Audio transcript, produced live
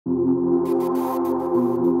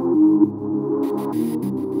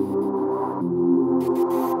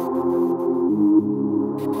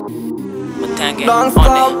Don't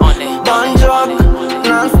stop, don't joke,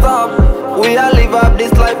 non-stop. We all live up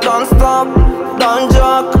this life, don't stop. Don't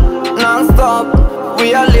joke, non-stop.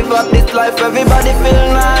 We all live up this life, everybody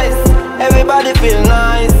feel nice. Everybody feel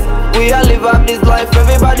nice. We all live up this life,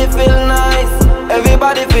 everybody feel nice.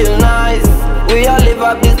 Everybody feel nice. We all live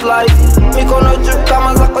up this life. Mikono juu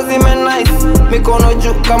kama zako zime nice. Mikono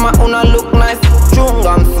juu kama una look nice.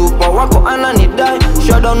 Chunga msupa wako ananidai.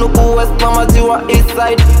 Shadow nuku west mama jiwa east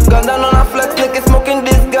side. Gandano na flex niki smoking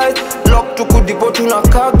this guys. Lock tuku dipo tuna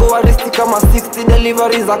cargo. Aristi kama 60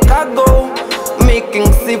 deliveries a cargo.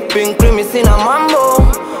 Making sipping creamy sina mambo.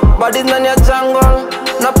 Bodies ndani ya jungle.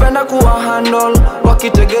 Napenda kuwa handle.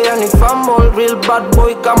 Wakitegea ni fumble. Real bad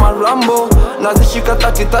boy kama Rambo. Nazishika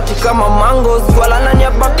 30-30 kama mangoes. Kwala nani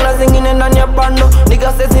ya back na zingine nani ya bando.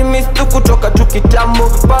 Nigga says miss tu kutoka tu kitambo.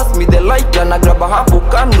 Pass me the light na graba hapo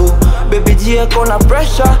kando. Baby G kona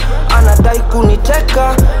pressure. Anadai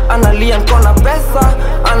kuniteka. Analia nkona pesa.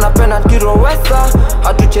 Anapenda kirowesa.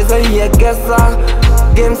 Hatucheza iegesa.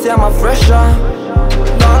 Games ya mafresha.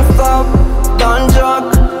 Don't stop, don't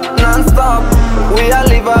joke, non-stop. We all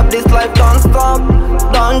live up this life, don't stop.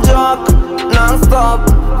 Don't joke, non-stop.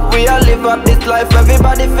 We all live up this life,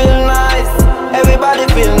 everybody feel nice. Everybody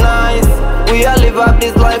feel nice. We all live up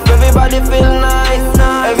this life, everybody feel nice.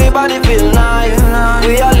 Everybody feel nice.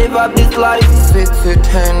 We all live up this life. Sweet, sweet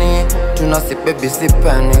Henny. Tuna sip baby, sip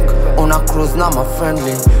panic. On a cruise, now my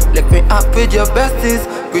friendly. Let me up with your besties.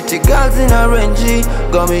 Pretty girls in a rangy.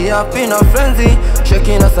 Got me up in a frenzy.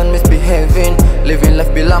 Shaking us and misbehaving. Living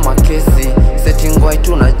life below my Casey. Setting white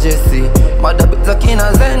tuna Jesse. Madabita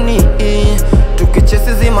kina Zenny.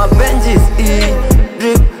 Tukichesi zima Benjis.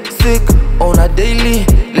 Drip sick on a daily.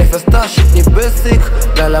 Left a star shit ni basic.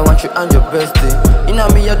 Girl I want you and your bestie.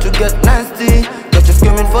 Ina me here to get nasty. Got you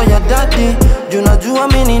screaming for your daddy. Junajua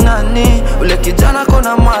mini nani. Ule kijana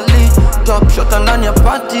kona mali. Top shot ndani ya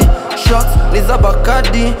party. Shots ni za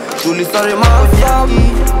Bacardi. Tulisare maofi.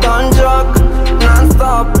 Don't joke,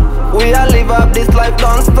 non-stop. We all live up this life,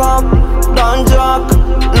 don't stop. Don't joke,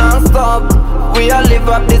 non-stop. We all live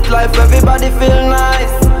up this life, everybody feel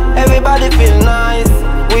nice. Everybody feel nice.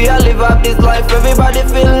 We all live up this life, everybody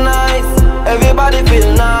feel nice. Everybody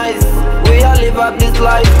feel nice. We all live up this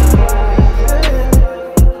life.